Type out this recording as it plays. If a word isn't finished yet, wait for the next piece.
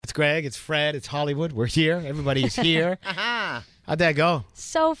It's Greg. It's Fred. It's Hollywood. We're here. Everybody is here. How'd that go?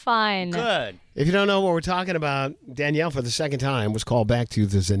 So fun. Good. If you don't know what we're talking about, Danielle, for the second time, was called back to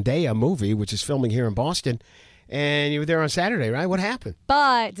the Zendaya movie, which is filming here in Boston. And you were there on Saturday, right? What happened?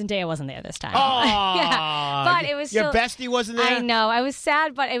 But Zendaya wasn't there this time. Oh, yeah. But it was your still, bestie wasn't there? I know. I was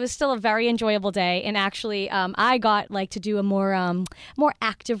sad, but it was still a very enjoyable day. And actually, I got to do a more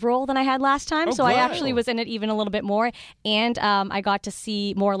active role than I had last time. Oh, so good. I actually was in it even a little bit more. And I got to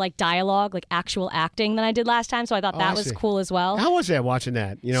see more dialogue, actual acting than I did last time. So I thought that was cool as well. How was that watching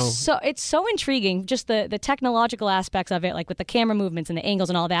that? So it's so intriguing, just the technological aspects of it, with the camera movements and the angles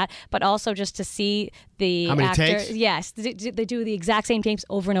and all that, but also just to see the How many actor. takes? Yes, they do the exact same takes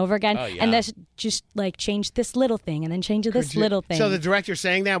over and over again, and that's just change this little thing and then change this little thing. So the director's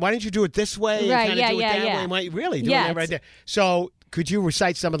saying that. Why didn't you do it this way? Right? And Yeah. do it that way? Really doing that right there. So could you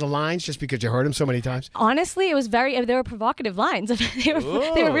recite some of the lines just because you heard them so many times? Honestly, it was they were provocative lines. they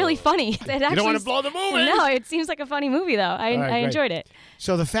were really funny. You don't want to blow the movie. No, it seems like a funny movie though. I enjoyed it.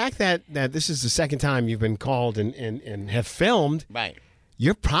 So the fact that this is the second time you've been called and have filmed, right?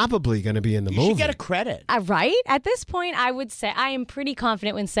 You're probably going to be in the movie. You should get a credit. Right? At this point, I would say I am pretty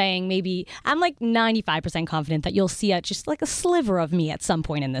confident when saying maybe I'm 95% confident that you'll see just a sliver of me at some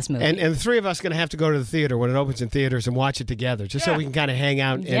point in this movie. And the three of us are going to have to go to the theater when it opens in theaters and watch it together just so we can kind of hang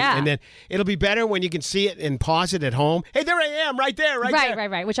out. And then it'll be better when you can see it and pause it at home. Hey, there I am, right there, right there.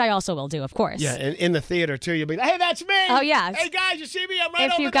 Right, which I also will do, of course. Yeah, and in the theater, too, you'll be like, hey, that's me. Oh, yeah. Hey, guys, you see me? I'm right over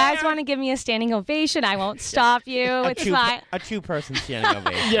there. If you guys want to give me a standing ovation, I won't stop you. It's fine. A two-person standing ovation.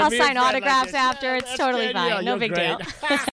 I'll sign autographs after. It's totally fine. No big deal.